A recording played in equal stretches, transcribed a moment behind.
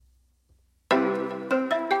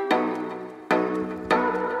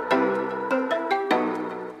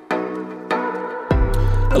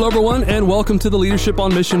Hello, everyone, and welcome to the Leadership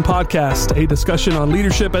on Mission podcast, a discussion on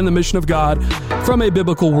leadership and the mission of God from a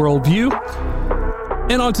biblical worldview.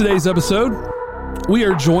 And on today's episode, we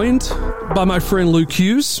are joined by my friend Luke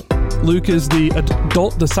Hughes. Luke is the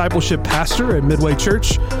adult discipleship pastor at Midway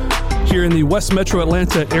Church here in the West Metro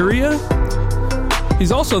Atlanta area.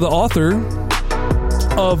 He's also the author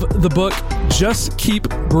of the book, Just Keep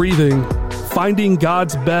Breathing, Finding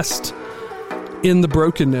God's Best in the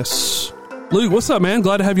Brokenness. Luke, what's up, man?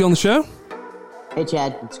 Glad to have you on the show. Hey,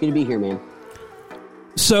 Chad. It's good to be here, man.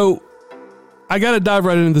 So I got to dive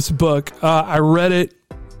right into this book. I read it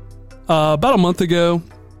about a month ago.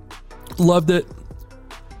 Loved it.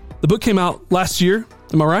 The book came out last year.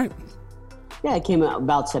 Am I right? Yeah, it came out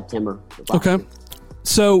about September. Okay.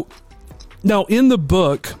 So now in the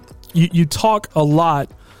book, you talk a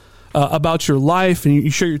lot about your life and you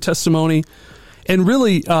share your testimony. And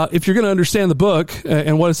really, if you're going to understand the book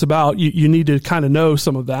and what it's about, you need to kind of know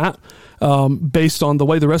some of that based on the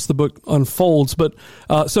way the rest of the book unfolds. But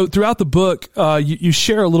so throughout the book, you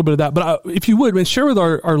share a little bit of that. But if you would, man, share with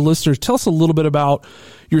our listeners, tell us a little bit about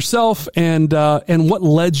yourself and what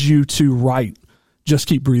led you to write Just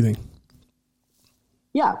Keep Breathing.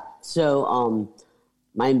 Yeah. So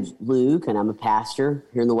my name's Luke, and I'm a pastor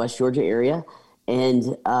here in the West Georgia area.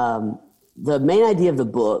 And the main idea of the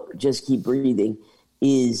book, Just Keep Breathing,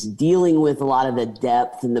 is dealing with a lot of the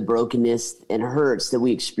depth and the brokenness and hurts that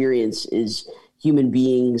we experience as human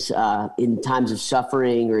beings in times of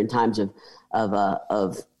suffering or in times of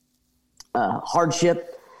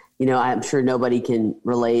hardship. You know, I'm sure nobody can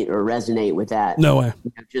relate or resonate with that. No way.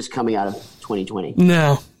 Just coming out of 2020.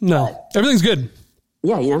 No. Everything's good.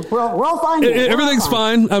 Yeah, you know, we're all fine. Everything's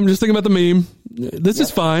fine. I'm just thinking about the meme. This is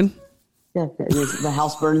fine. Yeah, the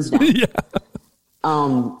house burns down. Yeah.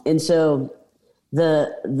 And so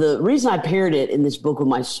the reason I paired it in this book with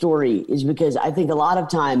my story is because I think a lot of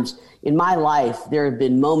times in my life, there have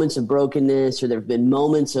been moments of brokenness or there have been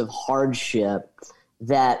moments of hardship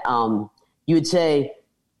that you would say,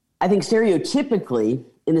 I think stereotypically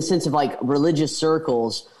in the sense of like religious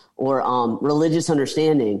circles or religious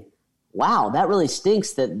understanding, wow, that really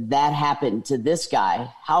stinks that happened to this guy.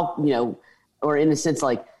 How, you know, or in a sense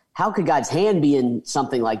like, how could God's hand be in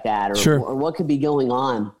something like that? Or, sure. Or what could be going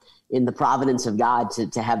on in the providence of God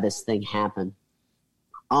to have this thing happen?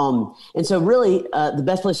 And so really the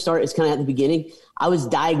best place to start is kind of at the beginning. I was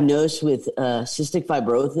diagnosed with cystic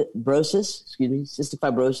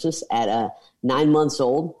fibrosis at 9 months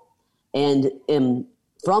old. And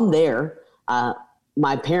from there,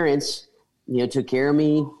 my parents, you know, took care of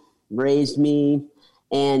me, raised me.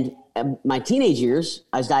 And my teenage years,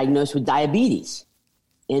 I was diagnosed with diabetes.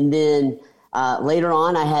 And then later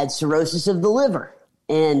on, I had cirrhosis of the liver.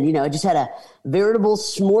 And, you know, I just had a veritable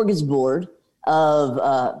smorgasbord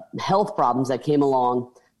of health problems that came along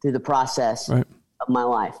through the process of my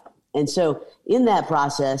life. And so in that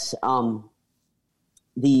process,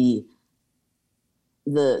 the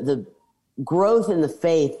growth in the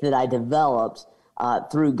faith that I developed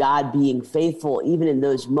through God being faithful, even in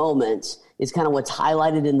those moments, is kind of what's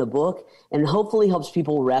highlighted in the book and hopefully helps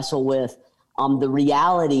people wrestle with the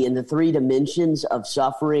reality and the three dimensions of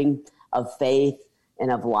suffering, of faith,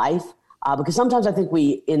 and of life. Because sometimes I think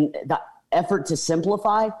we, in the effort to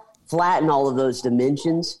simplify, flatten all of those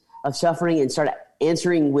dimensions of suffering and start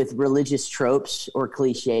answering with religious tropes or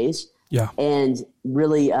cliches. Yeah. And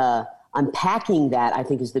really unpacking that, I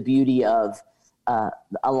think, is the beauty of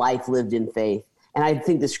a life lived in faith. And I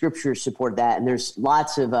think the scriptures support that. And there's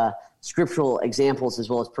lots of scriptural examples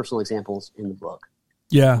as well as personal examples in the book.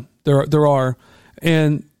 Yeah, there are.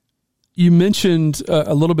 And you mentioned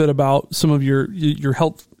a little bit about some of your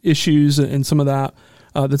health issues and some of that.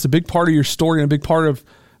 That's a big part of your story and a big part of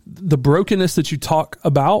the brokenness that you talk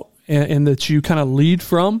about and that you kind of lead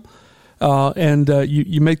from. And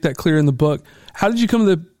you make that clear in the book. How did you come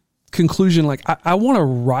to the conclusion, like, I want to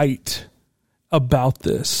write about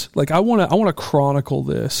this? Like, I want to chronicle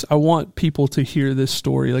this. I want people to hear this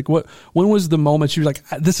story. Like, when was the moment you were like,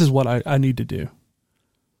 this is what I need to do?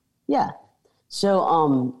 Yeah.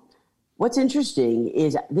 So what's interesting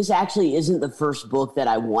is this actually isn't the first book that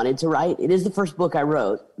I wanted to write. It is the first book I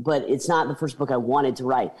wrote, but it's not the first book I wanted to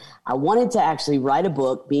write. I wanted to actually write a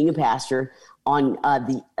book, being a pastor, on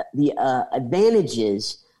the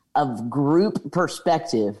advantages of group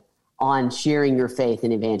perspective on sharing your faith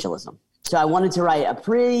in evangelism. So I wanted to write a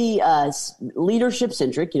pretty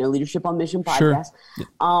leadership-centric, leadership on mission podcast.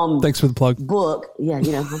 Sure. Thanks for the plug. Book. Yeah,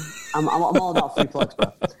 I'm all about free plugs,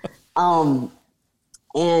 bro.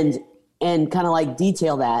 And kind of like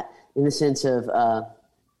detail that in the sense of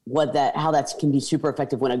how that can be super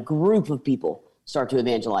effective when a group of people start to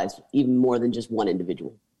evangelize, even more than just one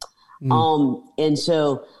individual. And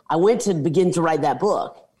so I went to begin to write that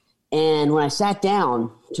book. And when I sat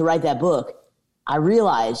down to write that book, I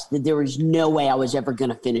realized that there was no way I was ever going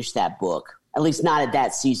to finish that book, at least not at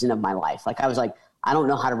that season of my life. Like I was like, I don't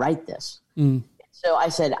know how to write this. So I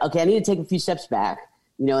said, okay, I need to take a few steps back,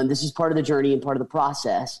 and this is part of the journey and part of the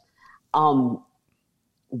process.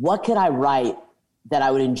 What could I write that I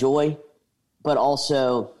would enjoy, but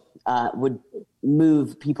also would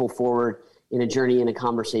move people forward in a journey and a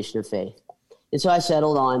conversation of faith? And so I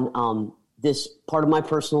settled on this part of my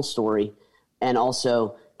personal story, and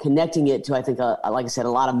also connecting it to, I think, like I said,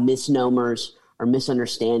 a lot of misnomers or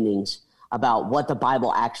misunderstandings about what the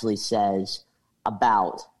Bible actually says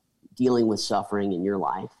about dealing with suffering in your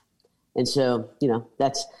life. And so,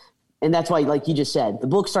 that's why, like you just said, the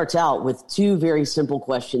book starts out with two very simple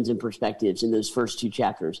questions and perspectives in those first two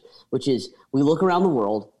chapters, which is we look around the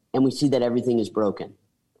world and we see that everything is broken.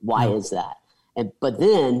 Why is that? But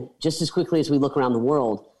then just as quickly as we look around the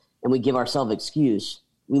world and we give ourselves excuse,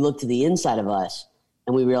 we look to the inside of us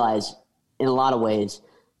and we realize in a lot of ways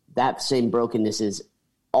that same brokenness is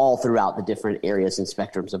all throughout the different areas and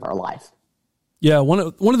spectrums of our life. Yeah. One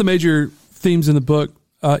of the major themes in the book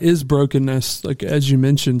is brokenness, like as you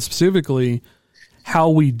mentioned, specifically how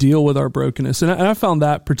we deal with our brokenness. And I found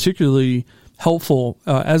that particularly helpful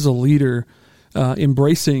as a leader,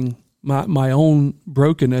 embracing my own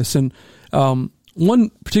brokenness. And one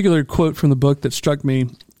particular quote from the book that struck me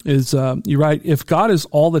is, you write, if God is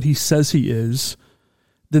all that he says he is,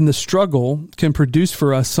 then the struggle can produce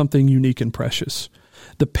for us something unique and precious.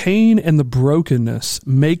 The pain and the brokenness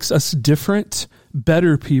makes us different,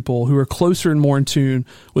 better people who are closer and more in tune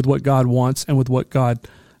with what God wants and with what God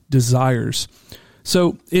desires.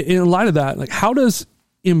 So in light of that, like, how does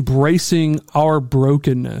embracing our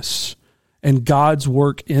brokenness and God's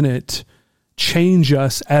work in it change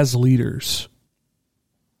us as leaders?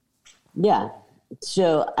 Yeah.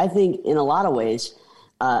 So I think in a lot of ways,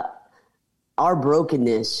 our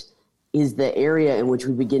brokenness is the area in which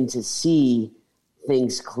we begin to see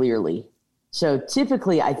things clearly. So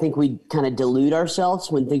typically, I think we kind of delude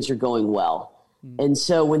ourselves when things are going well. And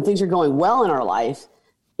so when things are going well in our life,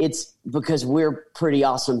 it's because we're pretty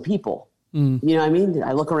awesome people. You know what I mean?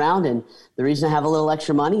 I look around, and the reason I have a little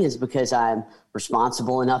extra money is because I'm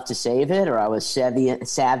responsible enough to save it, or I was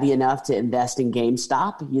savvy enough to invest in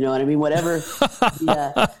GameStop. You know what I mean? Whatever.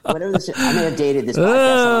 Whatever. I may have dated this podcast. I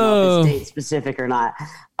don't know if it's date specific or not.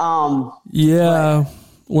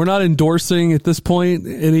 We're not endorsing at this point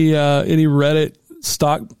any Reddit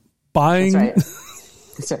stock buying.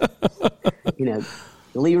 That's right.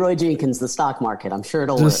 Leroy Jenkins, the stock market. I'm sure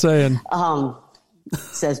it'll work. Just saying.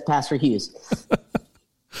 Says Pastor Hughes.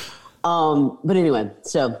 But anyway,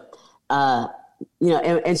 so,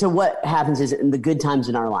 and so what happens is in the good times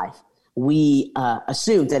in our life, we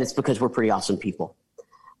assume that it's because we're pretty awesome people.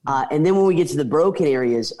 And then when we get to the broken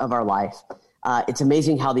areas of our life, it's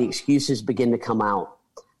amazing how the excuses begin to come out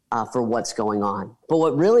for what's going on. But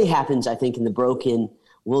what really happens, I think, in the broken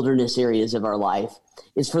wilderness areas of our life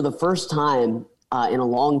is for the first time in a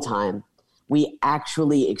long time, we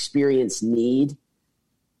actually experience need.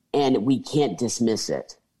 And we can't dismiss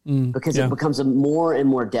it because it becomes more and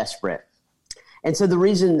more desperate. And so the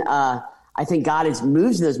reason I think God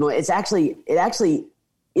moves in those moments, it actually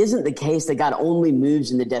isn't the case that God only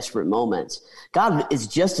moves in the desperate moments. God is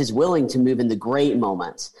just as willing to move in the great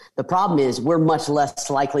moments. The problem is we're much less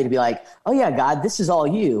likely to be like, oh yeah, God, this is all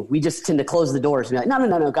you. We just tend to close the doors and be like,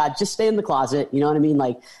 no, God, just stay in the closet. You know what I mean?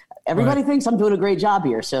 Like everybody thinks I'm doing a great job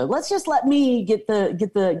here. So let me get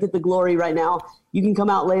the glory right now. You can come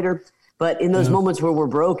out later. But in those moments where we're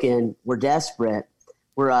broken, we're desperate,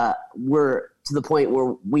 we're to the point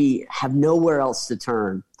where we have nowhere else to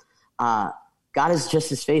turn. God is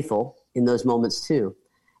just as faithful in those moments too.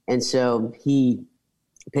 And so he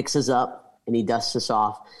picks us up and he dusts us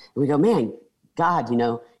off. And we go, man, God,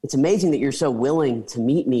 it's amazing that you're so willing to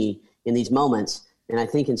meet me in these moments. And I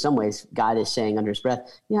think in some ways God is saying under his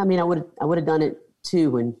breath, I would have done it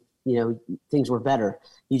too when, things were better.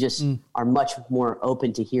 You just are much more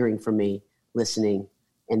open to hearing from me, listening,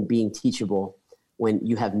 and being teachable when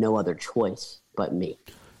you have no other choice but me.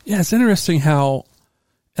 Yeah, it's interesting how,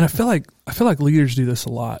 and I feel like leaders do this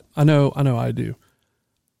a lot. I know I do.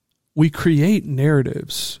 We create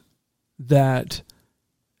narratives that,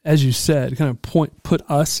 as you said, kind of put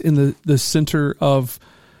us in the center of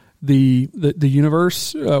the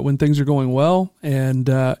universe when things are going well, and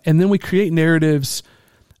then we create narratives,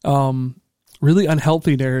 really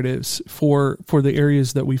unhealthy narratives for the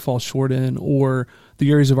areas that we fall short in, or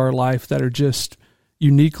the areas of our life that are just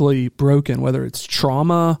uniquely broken, whether it's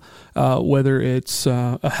trauma, whether it's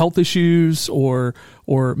a health issues or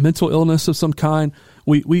mental illness of some kind.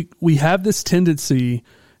 We have this tendency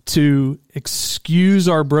to excuse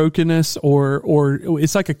our brokenness, or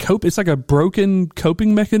it's like a broken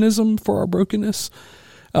coping mechanism for our brokenness.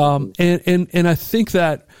 And I think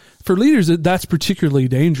that for leaders, that's particularly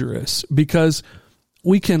dangerous, because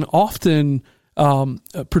we can often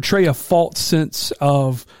portray a false sense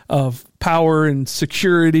of power and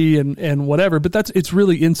security and whatever, but it's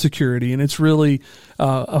really insecurity, and it's really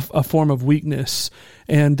a form of weakness.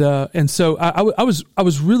 And so I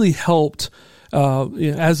was really helped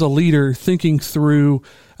as a leader, thinking through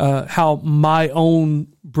how my own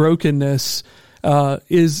brokenness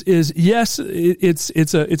is yes,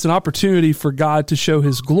 it's an opportunity for God to show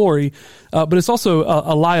His glory, but it's also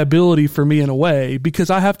a liability for me in a way, because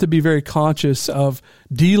I have to be very conscious of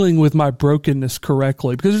dealing with my brokenness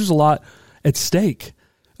correctly, because there's a lot at stake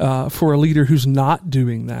for a leader who's not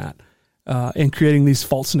doing that, and creating these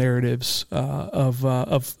false narratives of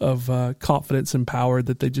confidence and power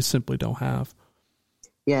that they just simply don't have.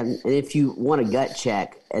 Yeah, and if you want a gut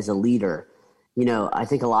check as a leader, I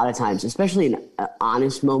think a lot of times, especially in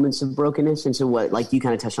honest moments of brokenness, and so what, like you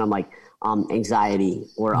kind of touched on, like anxiety,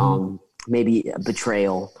 or maybe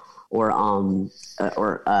betrayal, or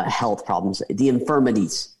health problems, the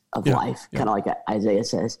infirmities of life, kind of like Isaiah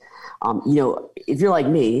says. If you're like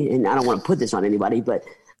me, and I don't want to put this on anybody, but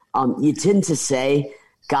you tend to say,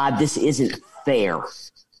 God, this isn't fair.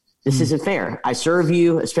 This isn't fair. I serve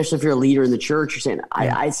you, especially if you're a leader in the church. You're saying,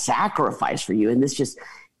 I sacrifice for you, and this just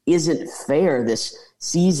isn't fair, this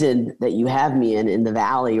season that you have me in the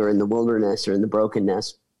valley, or in the wilderness, or in the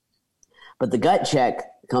brokenness. But the gut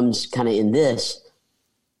check comes kind of in this.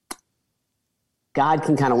 God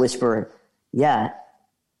can kind of whisper, yeah,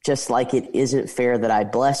 just like it isn't fair that I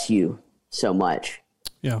bless you so much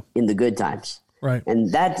in the good times. Right.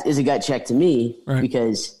 And that is a gut check to me,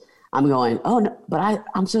 because I'm going, oh, no, but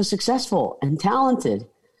I'm so successful and talented.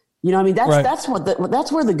 That's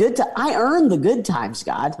where the good I earn the good times,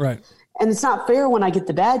 God. Right. And it's not fair when I get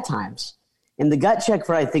the bad times. And the gut check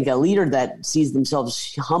for, I think, a leader that sees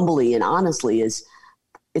themselves humbly and honestly is,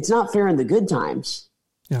 it's not fair in the good times.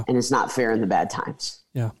 Yeah. And it's not fair in the bad times.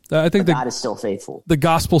 Yeah. I think God is still faithful. The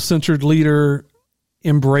gospel-centered leader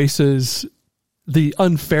embraces the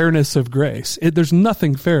unfairness of grace. There's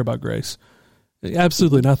nothing fair about grace.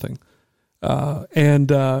 Absolutely nothing.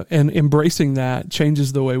 And embracing that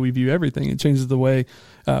changes the way we view everything. It changes the way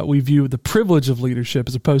we view the privilege of leadership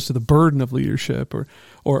as opposed to the burden of leadership,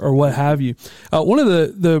 or what have you. One of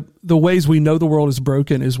the ways we know the world is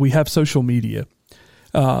broken is we have social media.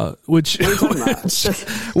 Which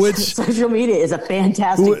social media is a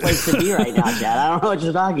fantastic place to be right now, Chad. I don't know what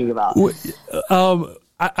you're talking about.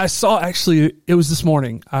 I saw, actually, it was this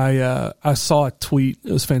morning. I saw a tweet.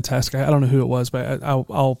 It was fantastic. I don't know who it was, but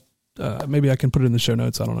I'll maybe I can put it in the show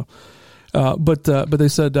notes. I don't know. But they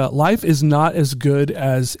said, life is not as good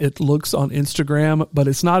as it looks on Instagram, but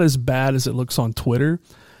it's not as bad as it looks on Twitter.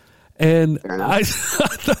 And I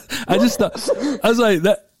just thought, I was like,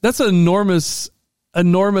 that's enormous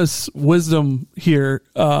wisdom here.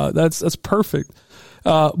 That's perfect.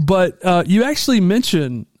 But you actually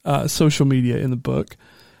mention social media in the book.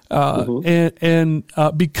 And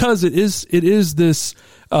because it is this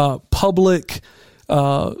public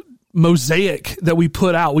mosaic that we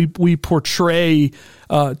put out, we portray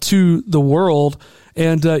to the world.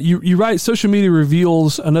 And you write, social media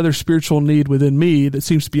reveals another spiritual need within me that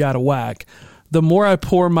seems to be out of whack. The more I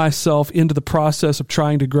pour myself into the process of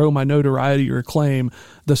trying to grow my notoriety or acclaim,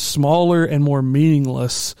 the smaller and more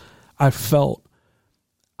meaningless I felt.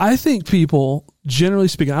 I think people, generally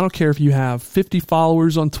speaking, I don't care if you have 50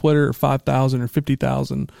 followers on Twitter, or 5,000 or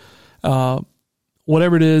 50,000,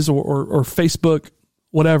 whatever it is, or Facebook,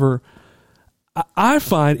 whatever. I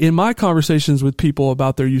find in my conversations with people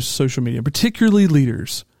about their use of social media, particularly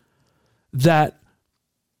leaders, that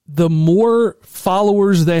the more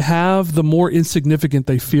followers they have, the more insignificant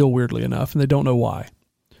they feel, weirdly enough, and they don't know why.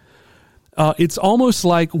 It's almost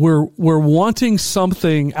like we're wanting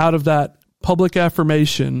something out of that public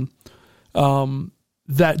affirmation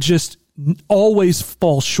that just always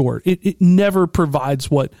falls short. It never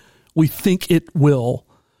provides what we think it will,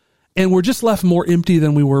 and we're just left more empty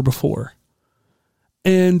than we were before.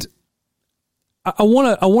 And I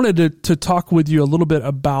wanted to talk with you a little bit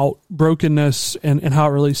about brokenness and how it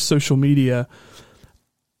relates to social media,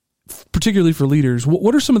 particularly for leaders.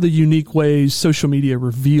 What are some of the unique ways social media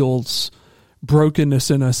reveals brokenness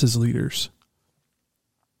in us as leaders?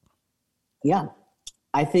 Yeah,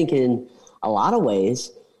 I think in a lot of ways,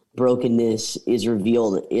 brokenness is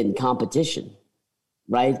revealed in competition.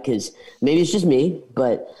 right? Because maybe it's just me,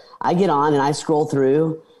 but I get on and I scroll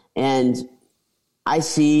through and I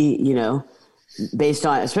see, based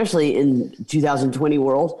on, especially in 2020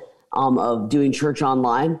 world of doing church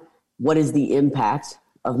online, what is the impact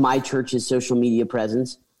of my church's social media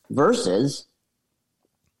presence versus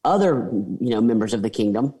other, members of the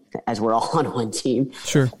kingdom, as we're all on one team.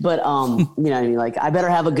 Sure. But, like I better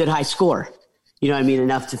have a good high score,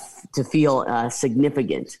 enough to feel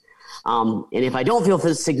significant. And if I don't feel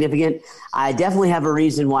significant, I definitely have a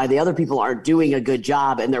reason why the other people aren't doing a good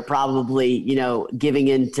job, and they're probably, giving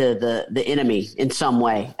into the enemy in some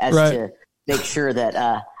way as to make sure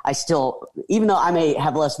that I still, even though I may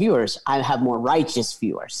have less viewers, I have more righteous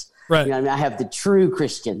viewers. Right. I have the true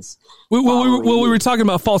Christians. We were talking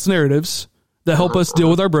about false narratives that help us deal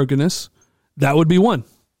with our brokenness. That would be one.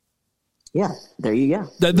 Yeah, there you go.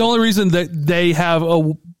 The only reason that they have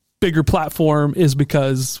a bigger platform is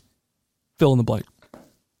because fill in the blank.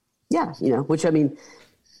 Yeah, which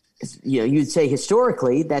you'd say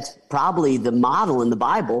historically that's probably the model in the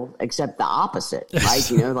Bible, except the opposite,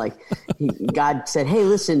 right? God said, "Hey,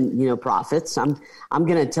 listen, prophets, I'm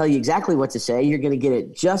going to tell you exactly what to say. You're going to get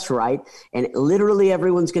it just right, and literally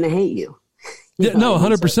everyone's going to hate you."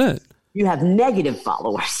 100%. You have negative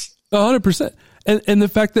followers. 100%, and the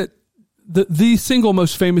fact that the single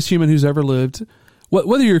most famous human who's ever lived,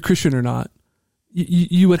 whether you're a Christian or not,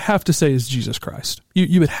 you would have to say is Jesus Christ.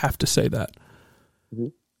 You would have to say that. Mm-hmm.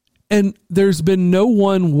 And there's been no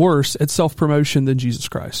one worse at self-promotion than Jesus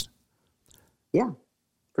Christ. Yeah,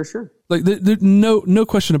 for sure. Like no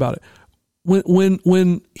question about it.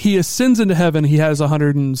 When he ascends into heaven, he has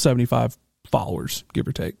 175 followers, give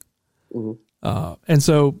or take. Mm-hmm. And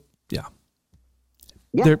so, yeah.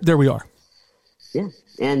 There we are. Yeah.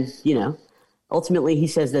 And, ultimately he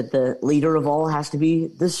says that the leader of all has to be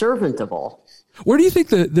the servant of all. Where do you think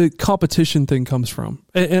the competition thing comes from?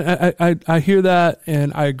 And I hear that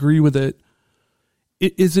and I agree with it.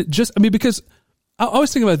 Is it just, because I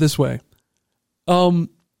always think about it this way. I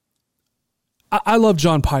love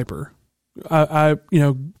John Piper. I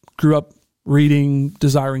grew up reading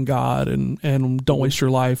Desiring God and Don't Waste Your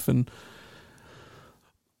Life. And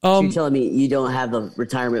so you're telling me you don't have a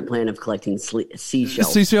retirement plan of collecting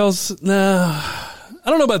seashells? Seashells? No, I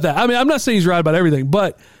don't know about that. I'm not saying he's right about everything,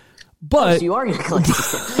 but so you are going to collect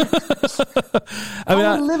seashells. I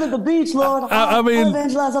want to live at the beach, Lord. I'll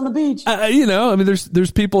evangelize on the beach. There's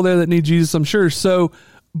people there that need Jesus, I'm sure. So,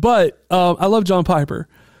 but I love John Piper.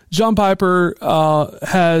 John Piper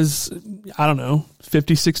has,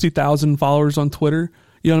 50, 60,000 followers on Twitter.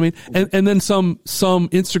 You know what I mean? And then some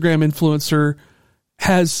Instagram influencer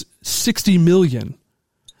has 60 million.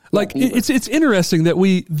 Like it's interesting that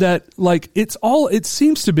it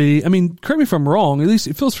seems to be, correct me if I'm wrong, at least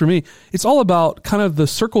it feels for me, it's all about kind of the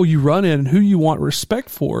circle you run in and who you want respect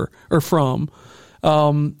for or from.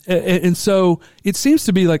 And so it seems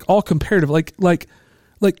to be like all comparative, like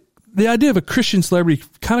the idea of a Christian celebrity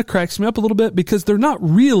kind of cracks me up a little bit because they're not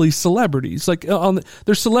really celebrities. Like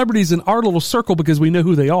they're celebrities in our little circle because we know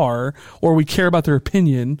who they are or we care about their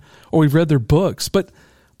opinion or we've read their books, but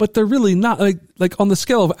they're really not like on the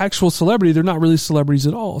scale of actual celebrity, they're not really celebrities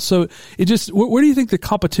at all. So it just, where do you think the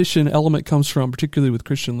competition element comes from, particularly with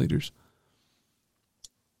Christian leaders?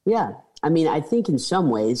 Yeah. I think in some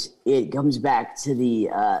ways it comes back to the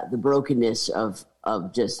brokenness of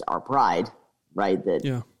just our pride, right?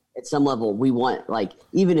 That at some level we want,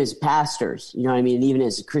 even as pastors, even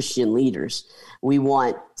as Christian leaders, we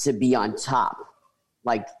want to be on top.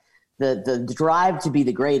 Like the drive to be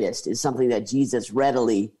the greatest is something that Jesus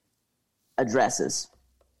readily addresses.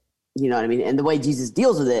 You know what I mean? And the way Jesus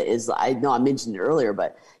deals with it is, I know I mentioned it earlier,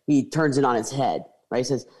 but he turns it on its head, right? He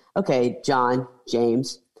says, okay, John,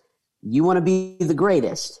 James, you want to be the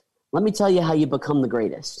greatest. Let me tell you how you become the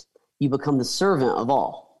greatest. You become the servant of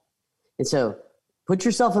all. And so put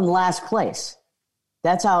yourself in the last place.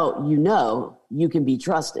 That's how you can be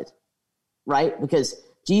trusted, right? Because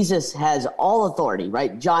Jesus has all authority,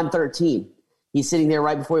 right? John 13, he's sitting there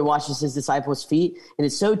right before he washes his disciples' feet. And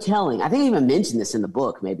it's so telling. I think I even mentioned this in the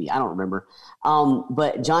book, maybe. I don't remember.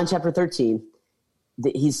 But John chapter 13,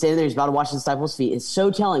 he's standing there. He's about to wash his disciples' feet. It's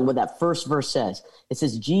so telling what that first verse says. It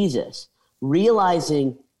says, Jesus,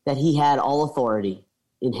 realizing that he had all authority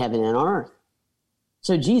in heaven and on earth.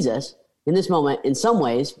 So Jesus, in this moment, in some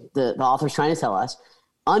ways, the author's trying to tell us,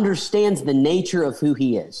 understands the nature of who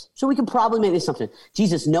he is. So we can probably make this assumption.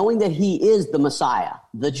 Jesus, knowing that he is the Messiah,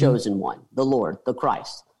 the chosen one, the Lord, the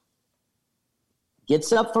Christ,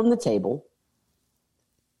 gets up from the table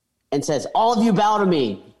and says, all of you bow to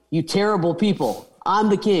me, you terrible people. I'm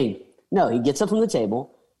the king. No, he gets up from the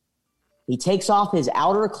table. He takes off his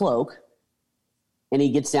outer cloak and he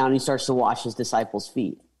gets down and he starts to wash his disciples'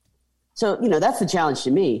 feet. So, that's the challenge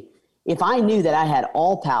to me. If I knew that I had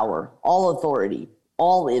all power, all authority,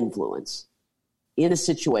 all influence in a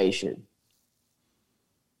situation,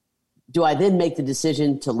 do I then make the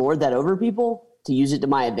decision to lord that over people, to use it to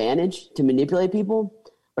my advantage, to manipulate people,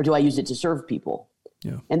 or do I use it to serve people?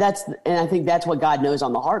 Yeah. And I think that's what God knows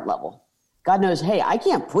on the heart level. God knows, hey, I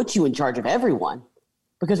can't put you in charge of everyone,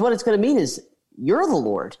 because what it's going to mean is you're the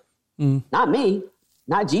Lord, not me,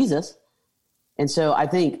 not Jesus. And so I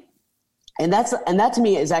think, and that to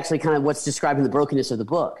me is actually kind of what's describing the brokenness of the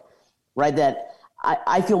book, right? That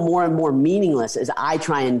I feel more and more meaningless as I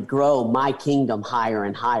try and grow my kingdom higher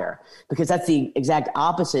and higher, because that's the exact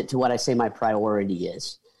opposite to what I say my priority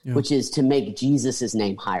is, which is to make Jesus'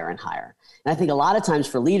 name higher and higher. And I think a lot of times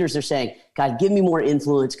for leaders, they're saying, God, give me more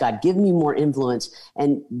influence. God, give me more influence.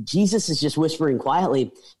 And Jesus is just whispering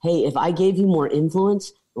quietly, hey, if I gave you more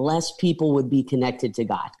influence, less people would be connected to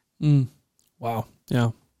God. Wow.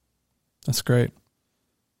 Yeah. That's great.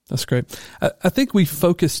 That's great. I think we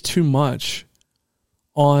focus too much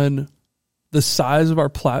on the size of our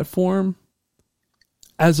platform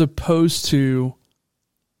as opposed to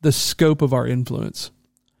the scope of our influence.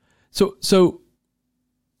 So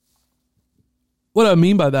what I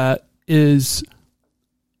mean by that is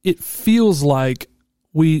it feels like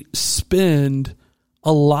we spend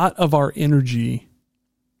a lot of our energy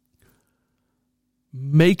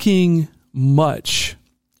making much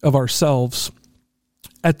of ourselves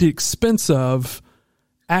at the expense of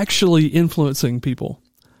actually influencing people.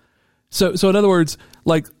 So in other words,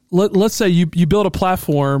 like let's say you build a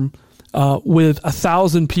platform with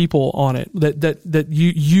 1,000 people on it that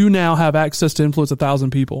you now have access to influence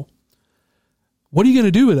 1,000 people. What are you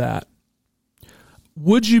going to do with that?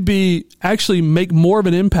 Would you be actually make more of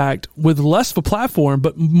an impact with less of a platform,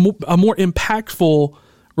 but a more impactful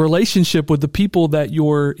relationship with the people that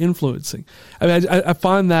you're influencing? I mean, I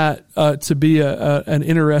find that to be an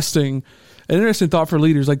interesting thought for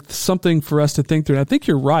leaders, like something for us to think through. And I think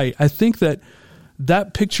you're right. I think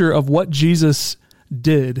that picture of what Jesus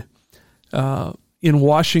did in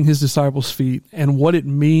washing his disciples' feet and what it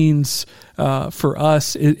means for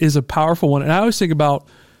us is a powerful one. And I always think about,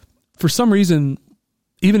 for some reason,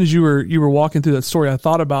 even as you were walking through that story, I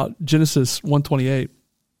thought about Genesis 1:28,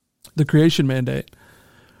 the creation mandate,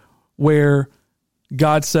 where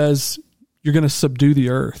God says you're going to subdue the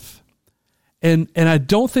earth. And I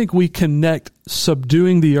don't think we connect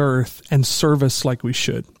subduing the earth and service like we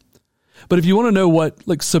should. But if you want to know what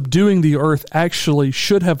like subduing the earth actually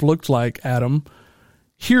should have looked like, Adam,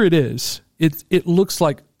 here it is. It looks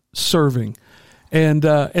like serving, and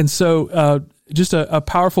so just a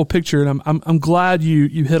powerful picture. And I'm glad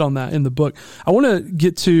you hit on that in the book. I want to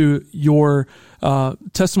get to your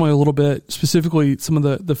testimony a little bit, specifically some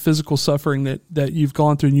of the physical suffering that you've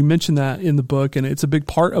gone through, and you mentioned that in the book, and it's a big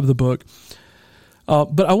part of the book.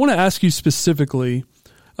 But I want to ask you specifically.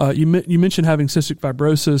 You mentioned having cystic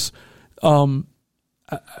fibrosis.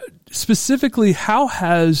 Specifically, how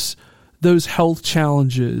has those health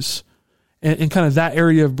challenges and kind of that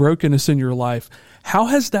area of brokenness in your life, how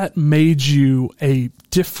has that made you a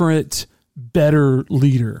different, better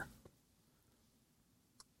leader?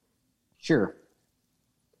 Sure.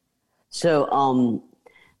 So,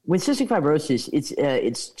 with cystic fibrosis,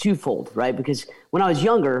 it's twofold, right? Because when I was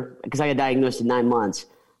younger, because I got diagnosed at 9 months,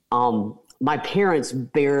 my parents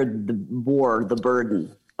bore the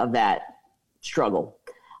burden of that struggle.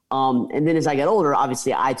 And then as I got older,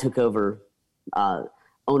 obviously I took over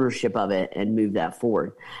ownership of it and moved that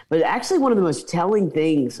forward. But actually one of the most telling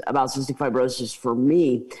things about cystic fibrosis for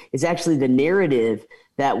me is actually the narrative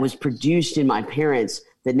that was produced in my parents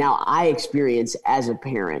that now I experience as a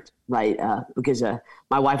parent, right? Because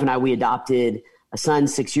my wife and I, we adopted a son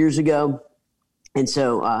 6 years ago. And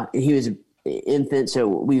so he was an infant, so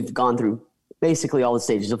we've gone through basically all the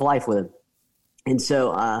stages of life with him. And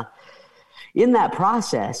so in that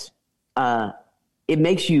process, it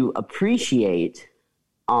makes you appreciate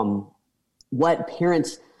what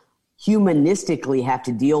parents humanistically have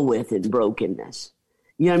to deal with in brokenness.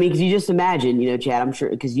 You know what I mean? Because you just imagine, Chad, I'm sure,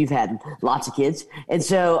 because you've had lots of kids. And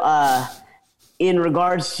so in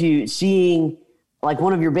regards to seeing like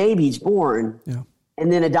one of your babies born,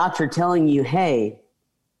 and then a doctor telling you, hey,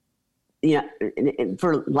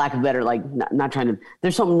 for lack of better, like not trying to,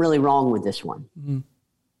 there's something really wrong with this one. Mm-hmm.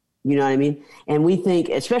 You know what I mean? And we think,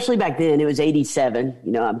 especially back then, it was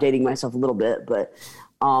 87. I'm dating myself a little bit, but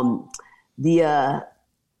the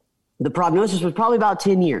prognosis was probably about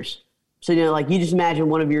 10 years. So, you just imagine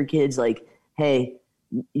one of your kids like, hey,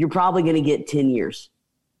 you're probably going to get 10 years.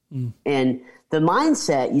 And the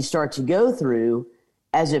mindset you start to go through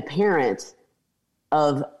as a parent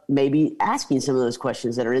of maybe asking some of those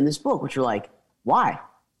questions that are in this book, which are like, why?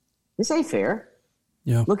 This ain't fair.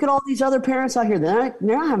 Yeah. Look at all these other parents out here. They're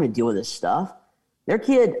not having to deal with this stuff. Their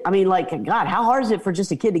kid, I mean, like, God, how hard is it for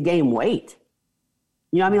just a kid to gain weight?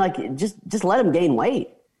 You know, I mean, like, just let them gain weight.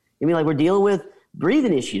 I mean, like, we're dealing with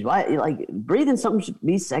breathing issues. Why? Like, breathing something should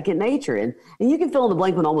be second nature. And you can fill in the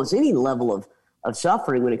blank with almost any level of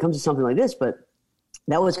suffering when it comes to something like this. But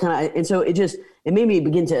that was kind of, and so it made me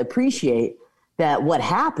begin to appreciate that what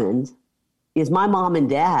happened is my mom and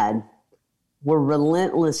dad were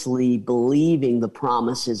relentlessly believing the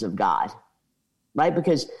promises of God, right?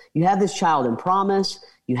 Because you have this child in promise,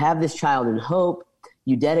 you have this child in hope,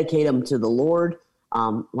 you dedicate them to the Lord,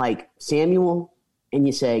 like Samuel, and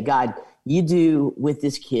you say, God, you do with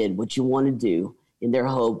this kid what you want to do in their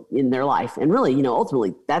hope, in their life. And really, you know,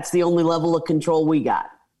 ultimately, that's the only level of control we got.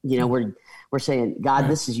 You know, we're saying, God,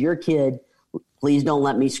 this is your kid. Please don't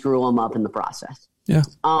let me screw them up in the process. Yeah.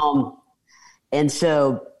 And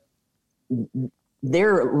so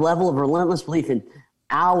their level of relentless belief in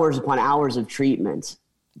hours upon hours of treatments,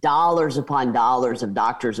 dollars upon dollars of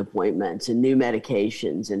doctor's appointments and new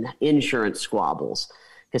medications and insurance squabbles,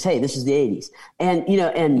 because, hey, this is the 80s. And, you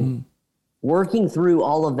know, working through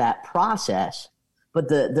all of that process, but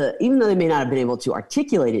the even though they may not have been able to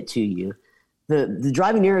articulate it to you, the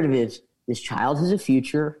driving narrative is this child has a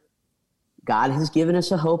future. God has given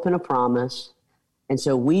us a hope and a promise. And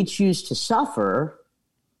so we choose to suffer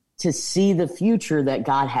to see the future that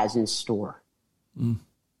God has in store.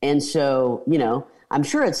 And so, you know, I'm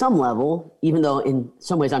sure at some level, even though in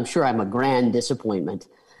some ways I'm sure I'm a grand disappointment,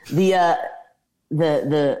 the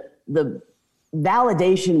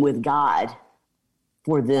validation with God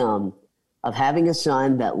for them of having a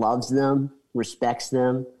son that loves them, respects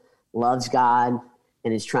them, loves God,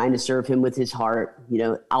 and is trying to serve him with his heart, you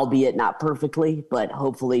know, albeit not perfectly, but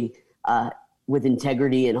hopefully with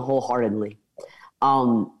integrity and wholeheartedly.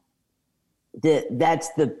 That's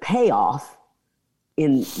the payoff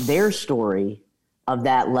in their story of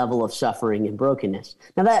that level of suffering and brokenness.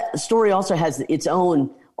 Now, that story also has its own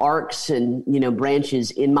arcs and, you know, branches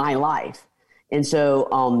in my life. And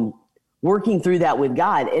so working through that with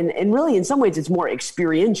God, and really in some ways it's more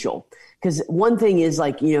experiential. Because one thing is,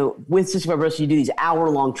 like, you know, with cystic fibrosis, you do these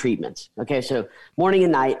hour-long treatments. Okay, so morning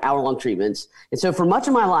and night, hour-long treatments. And so for much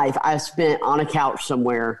of my life, I've spent on a couch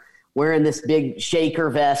somewhere wearing this big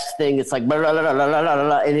shaker vest thing. It's like, blah, blah, blah, blah, blah,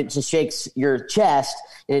 blah, and it just shakes your chest.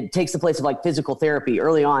 And it takes the place of like physical therapy.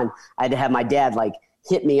 Early on, I had to have my dad like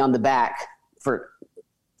hit me on the back for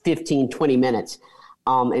 15, 20 minutes.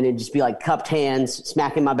 And it'd just be like cupped hands,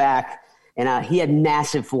 smacking my back. And he had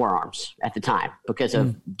massive forearms at the time because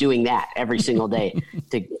of doing that every single day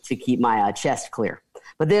to keep my chest clear.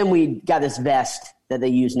 But then we got this vest that they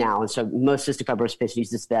use now. And so most cystic fibrosis patients use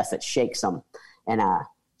this vest that shakes them and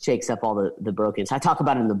shakes up all the brokenness. I talk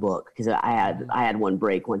about it in the book because I had one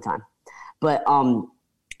break one time. But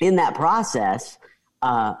in that process,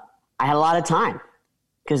 I had a lot of time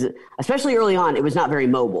because especially early on, it was not very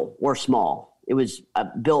mobile or small. It was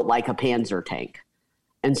built like a Panzer tank.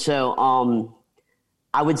 And so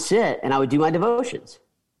I would sit and I would do my devotions.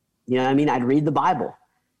 You know what I mean? I'd read the Bible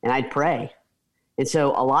and I'd pray. And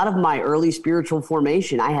so a lot of my early spiritual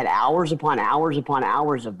formation, I had hours upon hours upon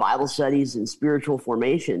hours of Bible studies and spiritual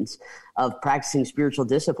formations of practicing spiritual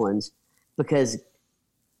disciplines because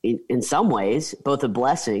in some ways, both a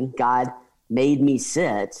blessing, God made me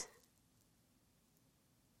sit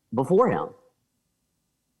before him.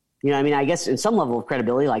 You know what I mean? I guess in some level of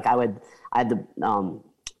credibility, like I had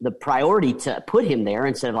the priority to put him there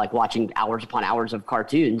instead of like watching hours upon hours of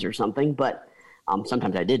cartoons or something. But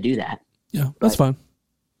sometimes I did do that. Yeah, that's fine.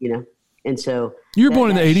 You know, and so you were born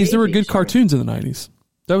in the 80s. There were good cartoons in the 90s.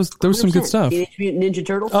 There was some good stuff. Teenage Mutant Ninja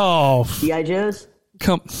Turtles. Oh, G.I. Joes.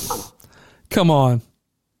 Come on.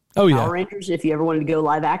 Oh yeah. Power Rangers. If you ever wanted to go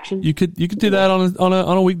live action, you could do that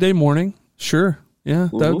on a weekday morning. Sure. Yeah.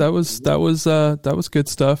 That was good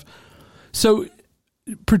stuff. So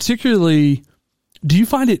particularly, do you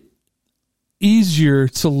find it easier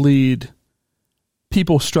to lead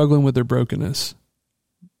people struggling with their brokenness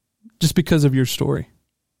just because of your story?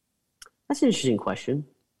 That's an interesting question.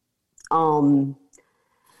 You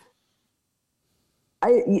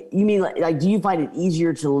mean like do you find it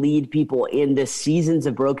easier to lead people in the seasons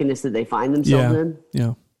of brokenness that they find themselves in?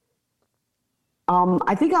 Yeah.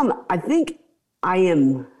 I think I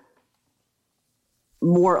am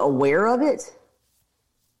more aware of it,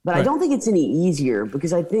 but right. I don't think it's any easier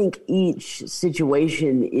because I think each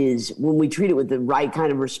situation is, when we treat it with the right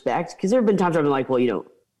kind of respect, because there have been times where I've been like, well, you know,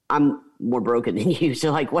 I'm more broken than you.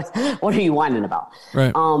 So like, what are you whining about?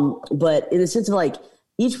 Right. But in the sense of like,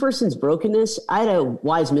 each person's brokenness. I had a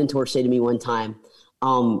wise mentor say to me one time,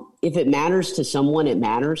 if it matters to someone, it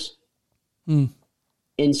matters.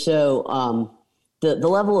 And so the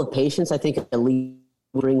level of patience, I think, a leader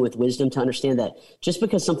bring with wisdom to understand that just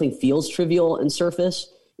because something feels trivial and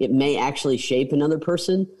surface, it may actually shape another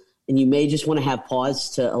person. And you may just want to have pause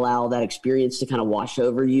to allow that experience to kind of wash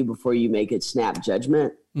over you before you make it snap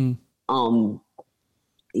judgment. I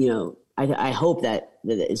hope that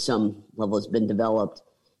at some level it's been developed.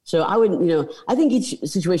 So I would, I think each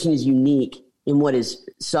situation is unique in what is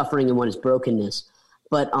suffering and what is brokenness.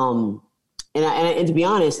 But, and to be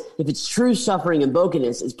honest, if it's true suffering and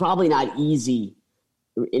brokenness, it's probably not easy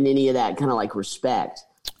in any of that kind of like respect.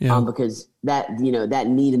 Because that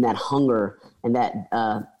need and that hunger and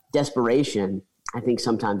that desperation, I think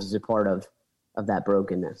sometimes is a part of that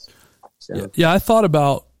brokenness. So. Yeah, I thought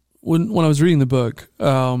about when I was reading the book,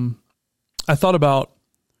 I thought about,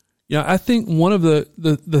 I think one of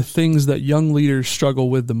the things that young leaders struggle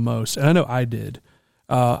with the most, and I know I did,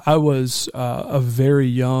 I was a very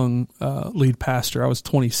young lead pastor. I was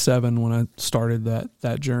 27 when I started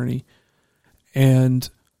that journey. And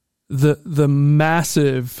the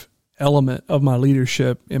massive element of my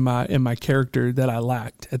leadership in my character that I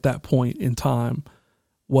lacked at that point in time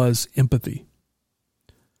was empathy.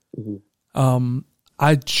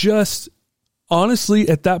 I just honestly,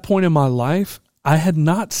 at that point in my life, I had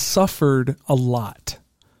not suffered a lot.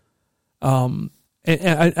 And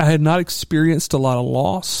I had not experienced a lot of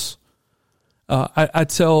loss. I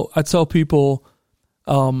tell people,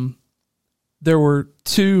 there were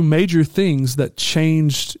two major things that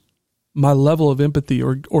changed my level of empathy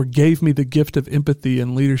or gave me the gift of empathy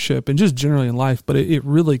and leadership and just generally in life. But it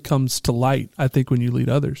really comes to light, I think, when you lead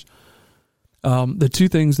others. The two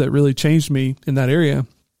things that really changed me in that area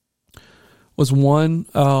was one,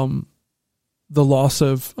 the loss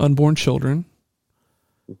of unborn children,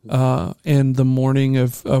 and the mourning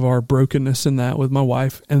of our brokenness in that with my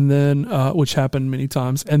wife, and then, which happened many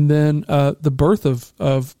times, and then, the birth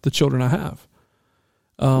of the children I have.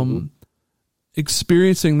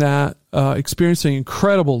 Experiencing that, experiencing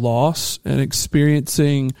incredible loss and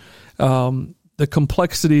experiencing, the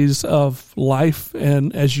complexities of life,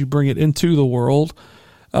 and as you bring it into the world,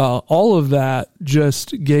 all of that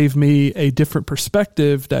just gave me a different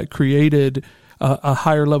perspective that created a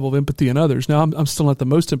higher level of empathy in others. Now, I'm still not the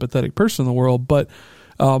most empathetic person in the world, but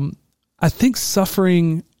I think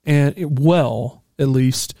suffering, and at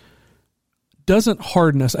least, doesn't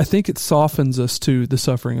harden us. I think it softens us to the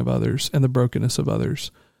suffering of others and the brokenness of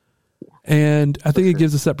others. And I think it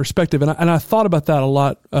gives us that perspective. And I thought about that a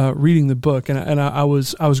lot reading the book, and I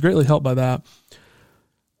was greatly helped by that.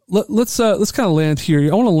 Let's kind of land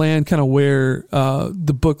here. I want to land kind of where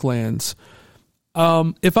the book lands.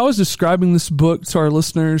 If I was describing this book to our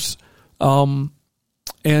listeners and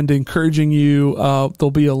encouraging you,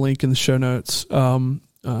 there'll be a link in the show notes.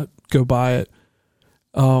 Go buy it.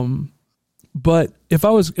 But if I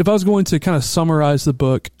was going to kind of summarize the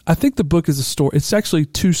book, I think the book is a story. It's actually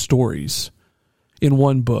two stories in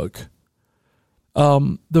one book.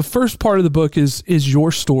 The first part of the book is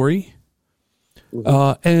your story.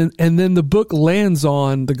 And then the book lands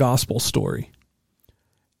on the gospel story.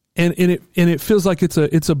 And it feels like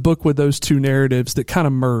it's a book with those two narratives that kind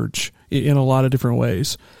of merge in a lot of different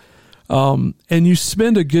ways. And you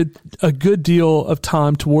spend a good deal of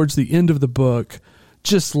time towards the end of the book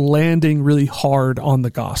just landing really hard on the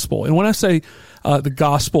gospel. And when I say the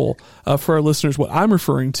gospel, for our listeners, what I'm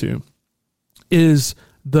referring to is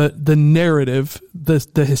the narrative,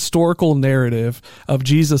 the historical narrative of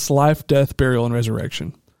Jesus' life, death, burial, and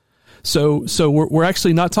resurrection. So we're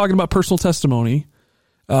actually not talking about personal testimony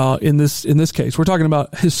in this case. We're talking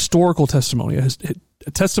about historical testimony,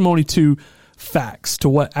 a testimony to facts, to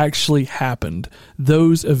what actually happened,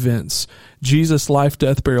 those events, Jesus' life,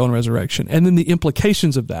 death, burial, and resurrection, and then the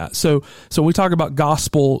implications of that. So we talk about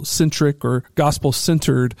gospel-centric or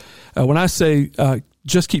gospel-centered. When I say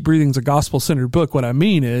Just Keep Breathing is a gospel-centered book, what I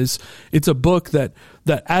mean is it's a book that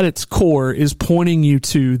at its core is pointing you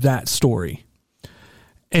to that story.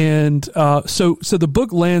 And so the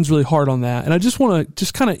book lands really hard on that. And I just want to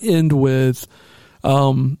just kind of end with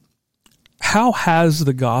how has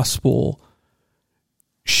the gospel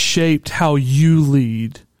shaped how you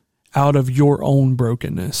lead out of your own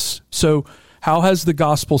brokenness? So how has the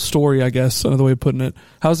gospel story, I guess, another way of putting it,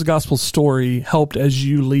 how has the gospel story helped as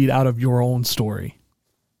you lead out of your own story?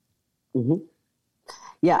 Mm-hmm.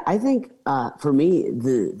 Yeah, I think for me,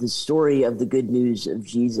 the story of the good news of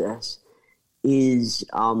Jesus is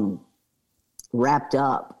wrapped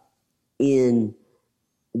up in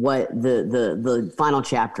what the final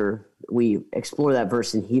chapter. We explore that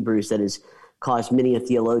verse in Hebrews that is caused many a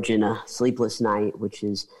theologian a sleepless night, which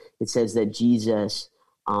is, it says that Jesus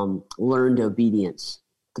learned obedience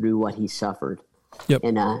through what he suffered. Yep.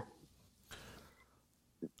 And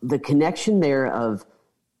the connection there of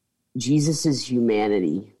Jesus's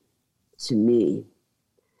humanity to me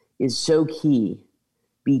is so key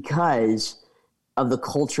because of the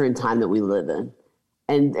culture and time that we live in.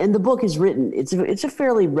 And the book is written, it's a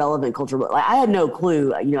fairly relevant culture book. Like, I had no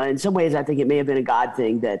clue, in some ways I think it may have been a God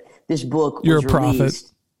thing that this book You're was a prophet.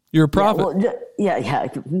 released. You're a prophet. Yeah.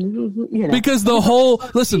 Because the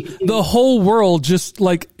whole world, just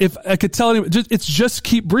like, if I could tell anyone, it's just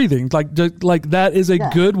keep breathing. Like that is a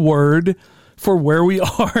good word for where we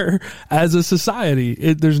are as a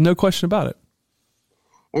society. There's no question about it.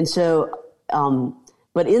 And so,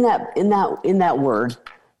 but in that word,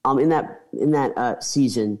 in that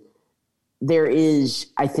season, there is,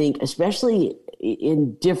 I think, especially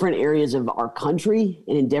in different areas of our country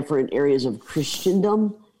and in different areas of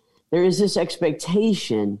Christendom, there is this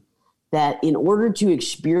expectation that in order to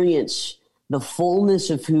experience the fullness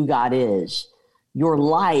of who God is, your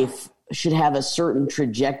life should have a certain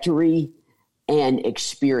trajectory and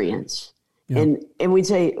experience. Yeah. And we'd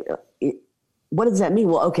say, what does that mean?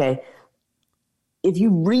 Well, okay, if you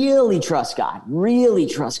really trust God,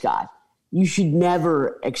 you should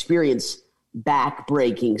never experience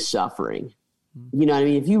back-breaking suffering. You know what I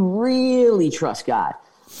mean? If you really trust God,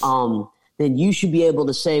 then you should be able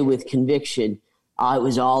to say with conviction, it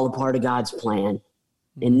was all a part of God's plan,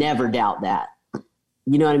 and never doubt that.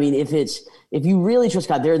 You know what I mean? If you really trust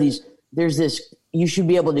God, there's this, you should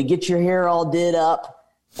be able to get your hair all did up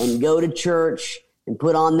and go to church and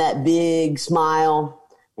put on that big smile,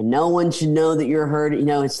 and no one should know that you're hurt.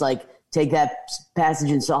 It's like, take that passage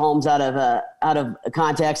in Psalms out of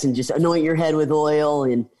context and just anoint your head with oil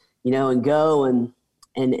and go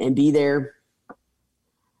and be there.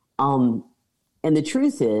 And the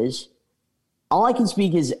truth is, all I can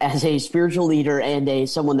speak is as a spiritual leader and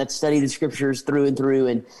someone that's studied the scriptures through and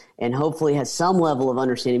through and hopefully has some level of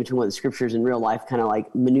understanding between what the scriptures in real life kind of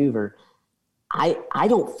like maneuver. I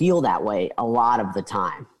don't feel that way a lot of the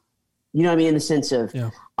time. You know what I mean? In the sense of,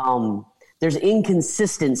 there's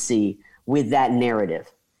inconsistency with that narrative.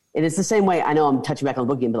 And it's the same way, I know I'm touching back on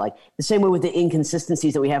the book again, but like the same way with the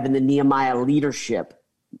inconsistencies that we have in the Nehemiah leadership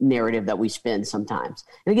narrative that we spin sometimes.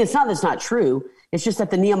 And again, it's not that's not true. It's just that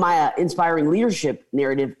the Nehemiah inspiring leadership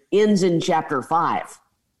narrative ends in chapter 5.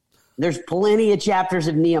 There's plenty of chapters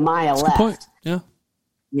of Nehemiah left. Good point. Yeah.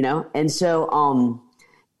 And so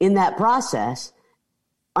in that process,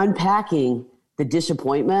 unpacking the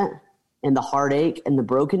disappointment and the heartache and the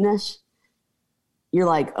brokenness, you're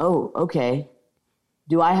like, oh, okay,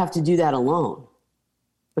 do I have to do that alone?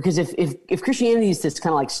 Because if Christianity is this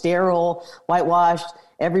kind of like sterile, whitewashed,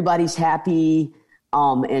 everybody's happy,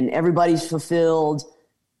 and everybody's fulfilled,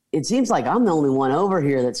 it seems like I'm the only one over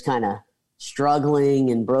here that's kind of struggling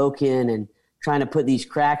and broken and trying to put these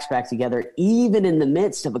cracks back together, even in the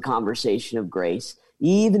midst of a conversation of grace,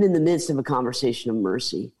 even in the midst of a conversation of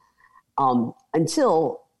mercy,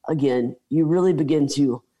 until, again, you really begin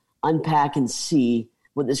to unpack and see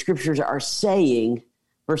what the scriptures are saying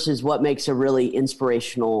versus what makes a really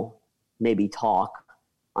inspirational maybe talk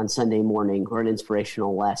on Sunday morning or an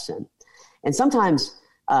inspirational lesson. And sometimes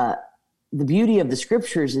the beauty of the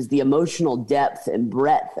scriptures is the emotional depth and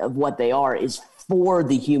breadth of what they are is for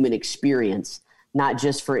the human experience, not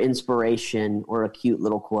just for inspiration or a cute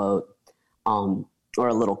little quote or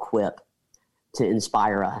a little quip to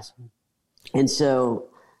inspire us. And so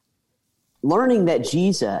learning that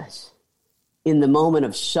Jesus, in the moment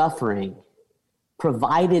of suffering,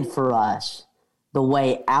 provided for us the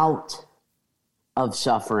way out of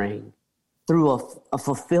suffering through a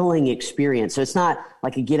fulfilling experience. So it's not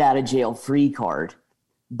like a get out of jail free card,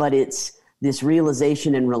 but it's this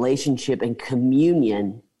realization and relationship and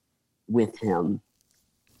communion with him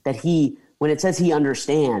that when it says he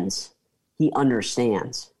understands, he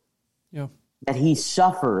understands. Yeah. That he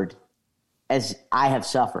suffered as I have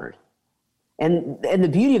suffered. And the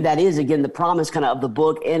beauty of that is, again, the promise kind of the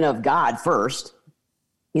book and of God first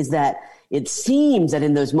is that it seems that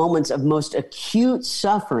in those moments of most acute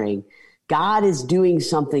suffering, God is doing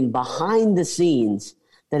something behind the scenes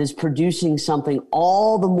that is producing something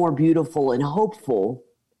all the more beautiful and hopeful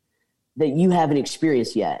that you haven't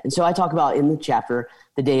experienced yet. And so I talk about in the chapter,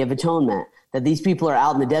 the Day of Atonement, that these people are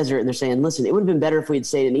out in the desert and they're saying, listen, it would have been better if we had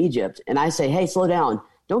stayed in Egypt. And I say, hey, slow down.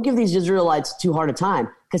 Don't give these Israelites too hard a time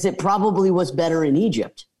because it probably was better in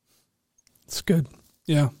Egypt. It's good.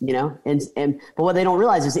 Yeah. But what they don't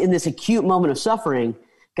realize is in this acute moment of suffering,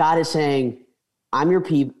 God is saying, I'm your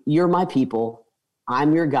people, you're my people,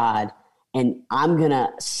 I'm your God, And I'm going to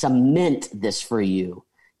cement this for you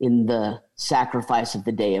in the sacrifice of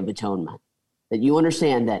the Day of Atonement. That you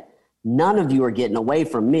understand that none of you are getting away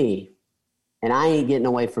from me, and I ain't getting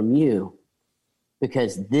away from you,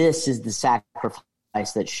 because this is the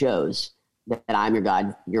sacrifice that shows that I'm your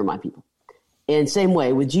God, you're my people. And same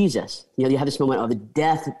way with Jesus. You have this moment of the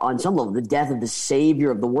death, on some level, the death of the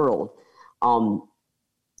Savior of the world,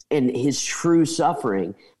 and his true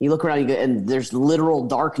suffering. You look around and there's literal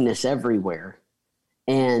darkness everywhere.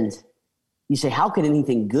 And you say, how could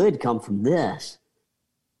anything good come from this?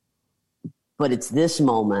 But it's this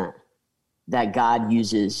moment that God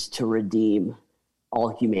uses to redeem all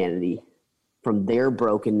humanity from their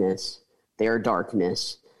brokenness, their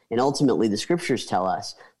darkness. And ultimately, the scriptures tell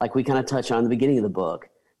us, like we kind of touched on in the beginning of the book,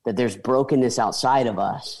 that there's brokenness outside of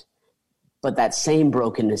us, but that same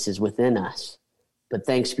brokenness is within us. But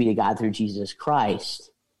thanks be to God through Jesus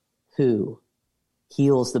Christ, who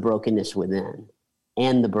heals the brokenness within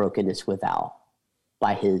and the brokenness without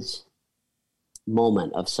by his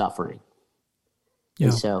moment of suffering. Yeah.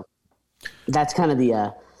 And so that's kind of the,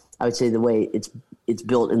 I would say the way it's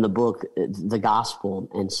built in the book, the gospel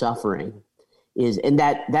and suffering is, and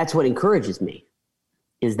that's what encourages me,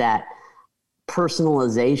 is that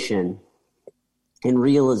personalization and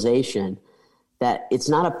realization that it's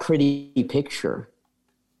not a pretty picture.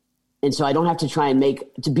 And so I don't have to try and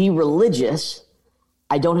to be religious,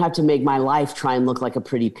 I don't have to make my life try and look like a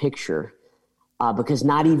pretty picture, because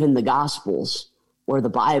not even the Gospels or the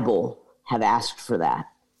Bible have asked for that.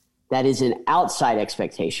 That is an outside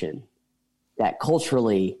expectation that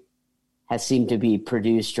culturally has seemed to be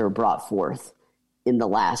produced or brought forth in the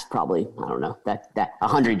last probably, I don't know, that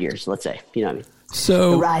 100 years, let's say, you know what I mean?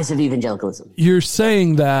 So the rise of evangelicalism. You're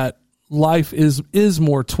saying that life is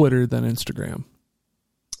more Twitter than Instagram.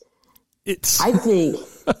 I think,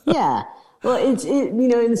 yeah. Well, in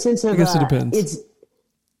the sense of, I guess it depends.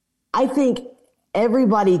 I think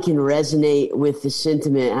everybody can resonate with the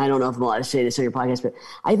sentiment. I don't know if I'm allowed to say this on your podcast, but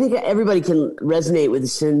I think everybody can resonate with the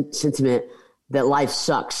sentiment that life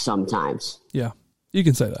sucks sometimes. Yeah, you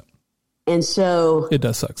can say that. And so it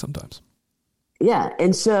does suck sometimes. Yeah.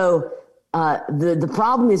 And so the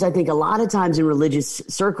problem is, I think a lot of times in religious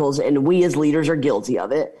circles, and we as leaders are guilty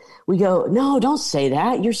of it, we go, no, don't say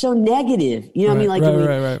that. You're so negative. You know what I mean? Like,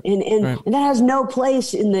 right. And that has no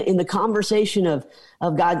place in the conversation of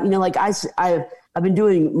God. You know, like I've been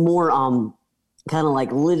doing more kind of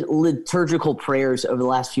like liturgical prayers over the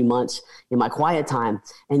last few months in my quiet time.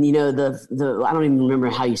 And, you know, the I don't even remember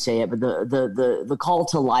how you say it, but the call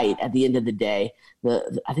to light at the end of the day,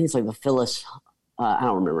 I think it's like the Phyllis, I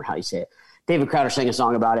don't remember how you say it. David Crowder sang a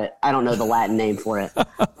song about it. I don't know the Latin name for it.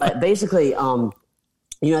 But basically,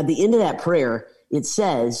 you know, at the end of that prayer, it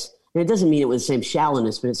says, and it doesn't mean it with the same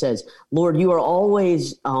shallowness, but it says, Lord, you are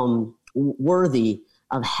always worthy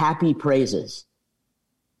of happy praises.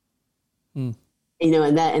 You know,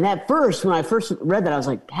 and that first, when I first read that, I was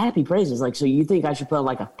like, happy praises. Like, so you think I should put on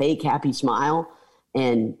like a fake happy smile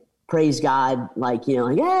and praise God? Like, you know,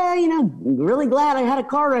 like, yeah, you know, really glad I had a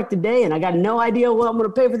car wreck today and I got no idea what I'm going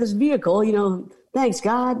to pay for this vehicle. You know, thanks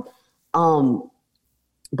God.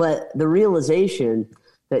 But the realization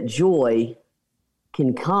that joy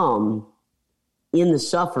can come in the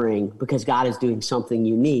suffering because God is doing something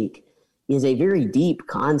unique is a very deep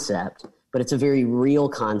concept, but it's a very real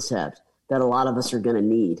concept that a lot of us are going to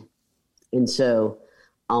need. And so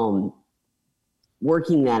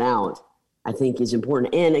working that out, I think, is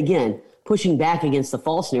important. And again, pushing back against the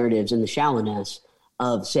false narratives and the shallowness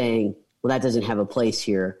of saying, well, that doesn't have a place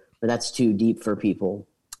here, or that's too deep for people.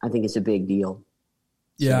 I think it's a big deal.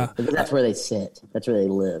 Yeah. So, because that's where they sit. That's where they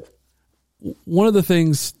live. One of the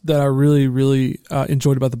things that I really, really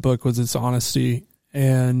enjoyed about the book was its honesty.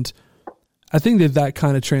 And I think that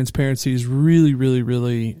kind of transparency is really, really,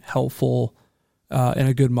 really helpful and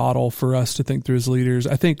a good model for us to think through as leaders.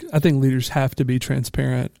 I think leaders have to be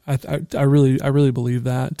transparent. I really believe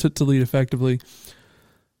that to lead effectively.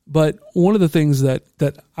 But one of the things that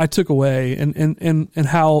I took away and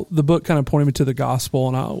how the book kind of pointed me to the gospel,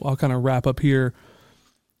 and I'll kind of wrap up here,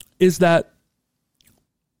 is that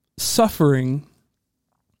suffering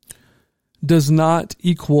does not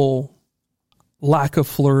equal lack of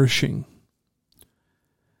flourishing.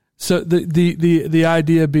 So the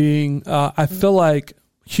idea being, I feel like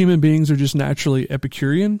human beings are just naturally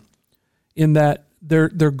Epicurean, in that their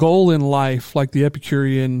goal in life, like the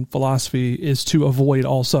Epicurean philosophy, is to avoid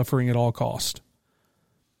all suffering at all cost.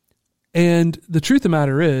 And the truth of the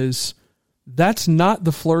matter is, that's not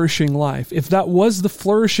the flourishing life. If that was the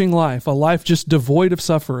flourishing life, a life just devoid of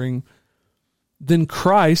suffering, then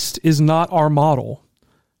Christ is not our model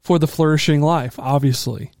for the flourishing life,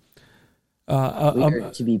 obviously. We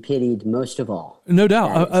are to be pitied most of all. No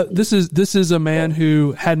doubt. This is a man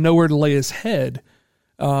who had nowhere to lay his head.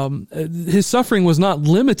 His suffering was not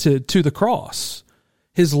limited to the cross.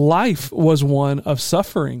 His life was one of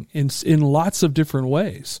suffering in lots of different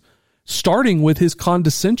ways, starting with his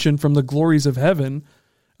condescension from the glories of heaven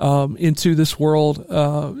into this world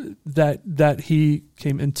that he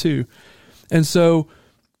came into. And so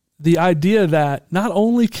the idea that not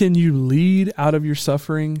only can you lead out of your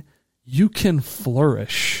suffering, you can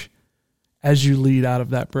flourish as you lead out of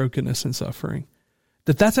that brokenness and suffering.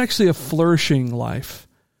 That's actually a flourishing life,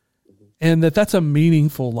 and that's a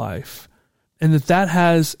meaningful life, and that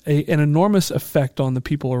has an enormous effect on the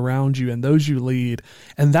people around you and those you lead.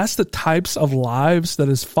 And that's the types of lives that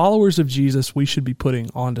as followers of Jesus, we should be putting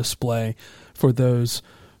on display for those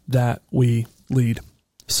that we lead.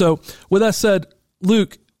 So with that said,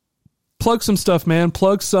 Luke, plug some stuff, man.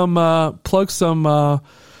 Plug some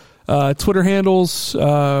Twitter handles,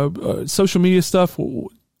 social media stuff.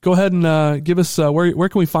 Go ahead and give us where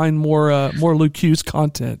can we find more Luke Hughes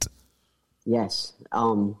content? Yes.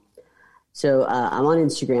 So I'm on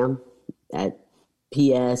Instagram at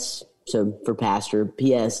PS, so for pastor,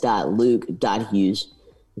 ps.luke.hughes.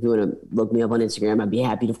 If you want to look me up on Instagram, I'd be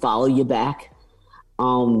happy to follow you back.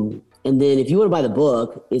 And then if you want to buy the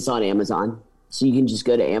book, it's on Amazon. So you can just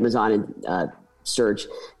go to Amazon and search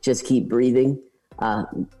Just Keep Breathing,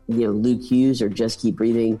 Luke Hughes, or Just Keep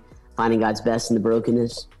Breathing, Finding God's Best in the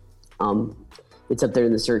Brokenness. It's up there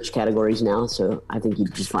in the search categories now, so I think you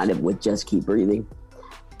just find it with Just Keep Breathing.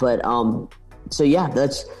 But so yeah,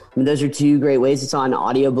 those are two great ways. It's on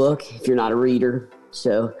audiobook if you're not a reader.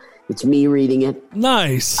 So it's me reading it.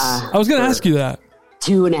 Nice. I was going to ask you that.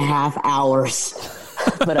 2.5 hours.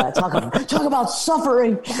 But talk about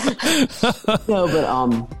suffering. No,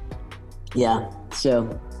 but yeah.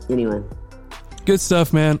 So anyway, good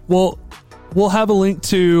stuff, man. Well, we'll have a link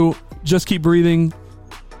to Just Keep Breathing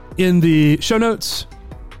in the show notes.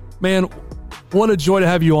 Man, what a joy to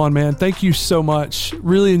have you on, man. Thank you so much.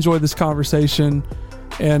 Really enjoyed this conversation,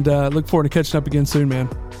 and look forward to catching up again soon, man.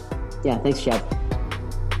 Yeah, thanks, Chad.